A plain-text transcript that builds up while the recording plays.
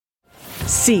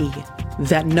See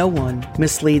that no one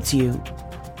misleads you.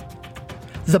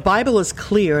 The Bible is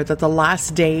clear that the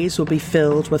last days will be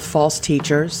filled with false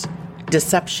teachers,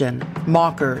 deception,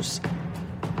 mockers,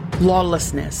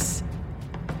 lawlessness,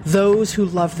 those who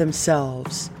love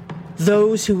themselves,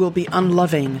 those who will be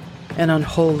unloving and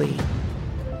unholy,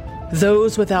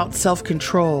 those without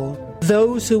self-control,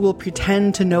 those who will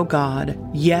pretend to know God,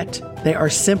 yet they are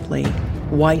simply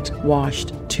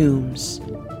whitewashed tombs.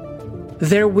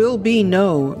 There will be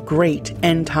no great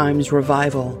end times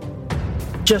revival,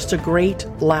 just a great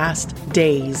last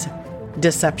days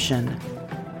deception.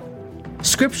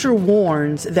 Scripture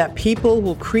warns that people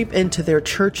will creep into their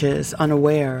churches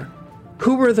unaware.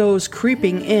 Who are those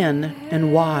creeping in,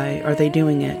 and why are they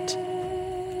doing it?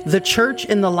 The church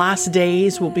in the last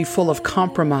days will be full of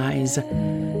compromise,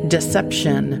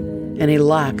 deception, and a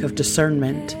lack of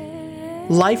discernment.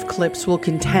 Life Clips will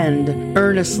contend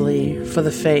earnestly for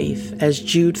the faith, as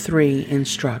Jude 3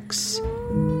 instructs.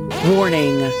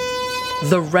 Warning: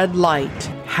 the red light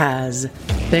has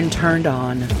been turned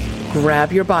on.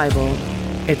 Grab your Bible.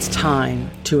 It's time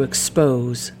to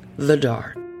expose the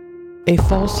dark. A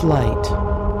false light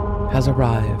has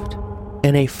arrived,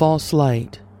 and a false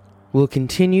light will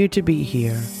continue to be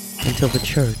here until the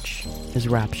church is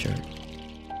raptured.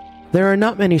 There are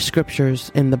not many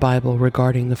scriptures in the Bible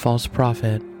regarding the false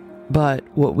prophet, but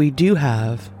what we do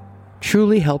have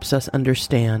truly helps us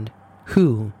understand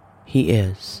who he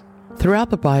is. Throughout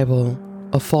the Bible,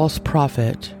 a false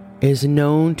prophet is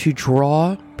known to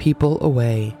draw people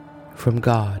away from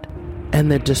God, and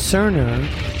the discerner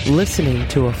listening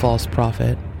to a false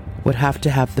prophet would have to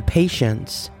have the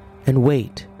patience and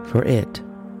wait for it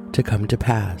to come to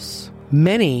pass.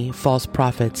 Many false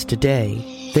prophets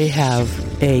today, they have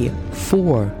a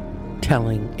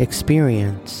foretelling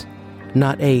experience,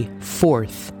 not a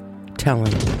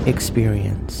forth-telling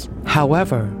experience.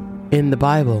 However, in the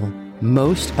Bible,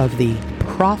 most of the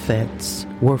prophets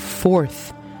were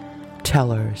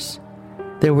forth-tellers.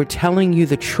 They were telling you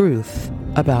the truth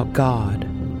about God.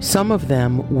 Some of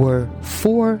them were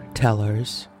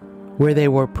foretellers, where they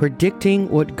were predicting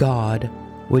what God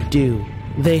would do.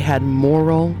 They had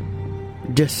moral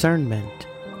discernment.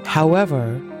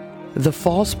 However, the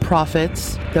false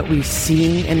prophets that we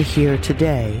see and hear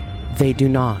today, they do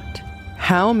not.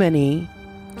 How many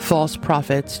false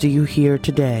prophets do you hear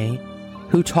today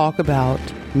who talk about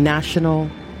national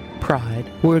pride,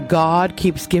 where God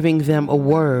keeps giving them a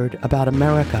word about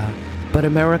America, but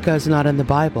America is not in the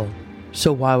Bible,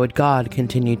 so why would God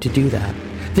continue to do that?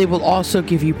 They will also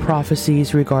give you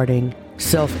prophecies regarding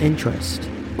self-interest.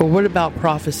 Or what about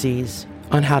prophecies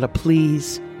on how to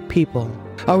please people?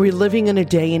 Are we living in a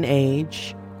day and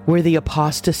age where the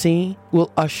apostasy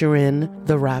will usher in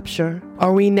the rapture?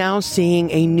 Are we now seeing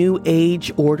a new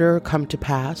age order come to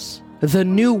pass? The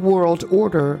new world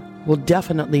order will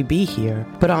definitely be here,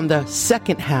 but on the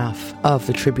second half of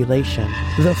the tribulation.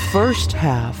 The first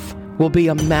half will be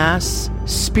a mass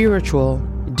spiritual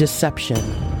deception.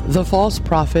 The false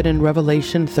prophet in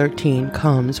Revelation 13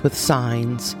 comes with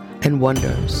signs and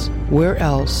wonders. Where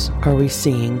else are we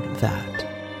seeing that?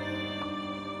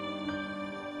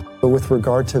 But with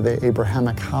regard to the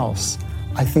Abrahamic house,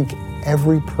 I think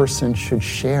every person should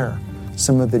share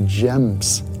some of the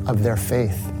gems of their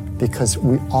faith, because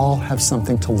we all have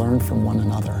something to learn from one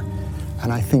another.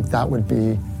 And I think that would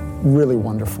be really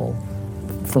wonderful.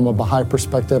 From a Baha'i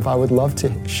perspective, I would love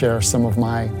to share some of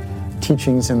my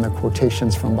teachings and the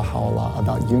quotations from Baha'u'llah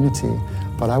about unity,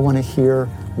 but I want to hear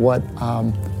what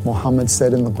Muhammad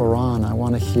said in the Quran. I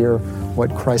want to hear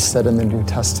what Christ said in the New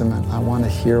Testament. I want to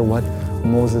hear what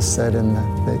Moses said in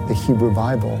the Hebrew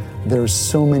Bible. There's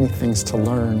so many things to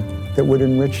learn that would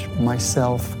enrich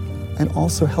myself and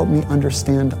also help me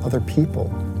understand other people,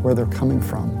 where they're coming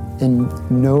from. In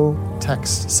no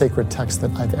text, sacred text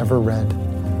that I've ever read,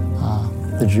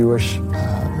 the Jewish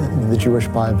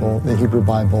Bible, the Hebrew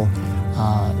Bible,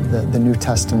 the New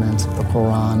Testament, the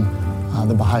Quran,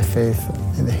 the Baha'i faith,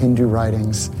 the Hindu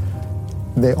writings,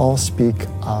 they all speak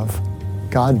of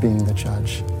God being the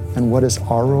judge. And what is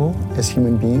our role as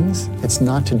human beings? It's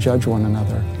not to judge one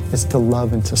another, it's to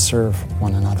love and to serve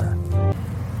one another.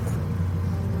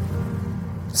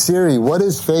 Siri, what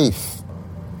is faith?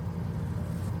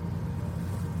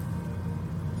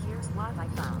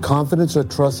 Confidence or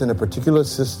trust in a particular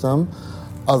system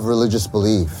of religious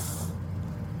belief.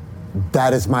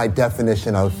 That is my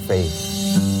definition of faith.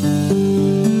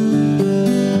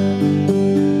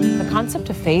 The concept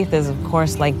of faith is, of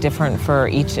course, different for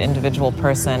each individual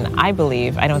person. I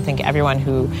don't think everyone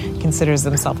who considers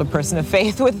themselves a person of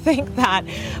faith would think that.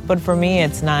 But for me,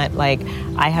 it's not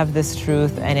I have this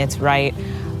truth and it's right.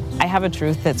 I have a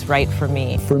truth that's right for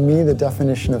me. For me, the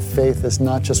definition of faith is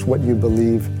not just what you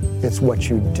believe, it's what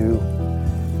you do.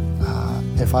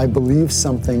 If I believe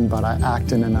something but I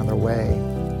act in another way,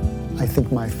 I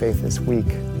think my faith is weak.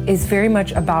 It's very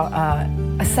much about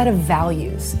a set of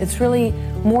values. It's really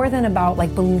more than about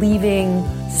like believing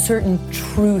certain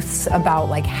truths about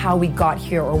like how we got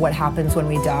here or what happens when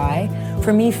we die.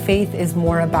 For me, faith is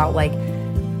more about like,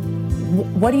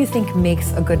 what do you think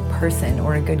makes a good person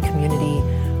or a good community?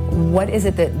 What is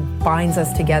it that binds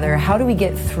us together? How do we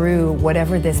get through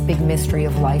whatever this big mystery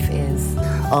of life is?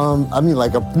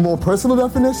 Like a more personal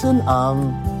definition,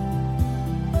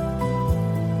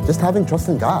 just having trust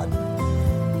in God.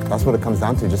 That's what it comes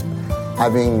down to, just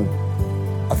having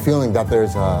a feeling that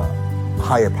there's a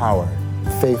higher power.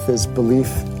 Faith is belief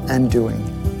and doing.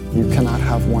 You cannot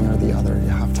have one or the other. You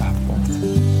have to have both.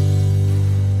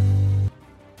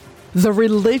 The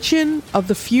religion of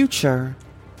the future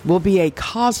will be a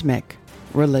cosmic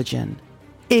religion.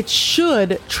 It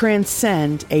should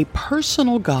transcend a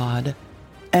personal God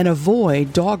and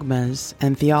avoid dogmas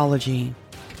and theology,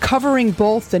 covering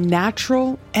both the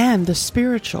natural and the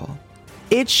spiritual.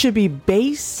 It should be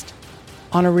based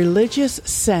on a religious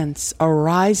sense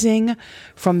arising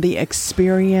from the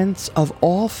experience of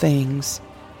all things,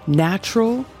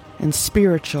 natural and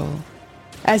spiritual,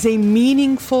 as a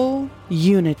meaningful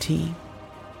unity.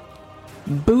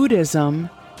 Buddhism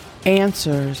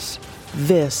answers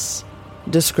this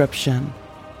description.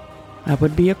 That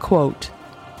would be a quote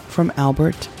from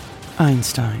Albert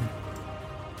Einstein.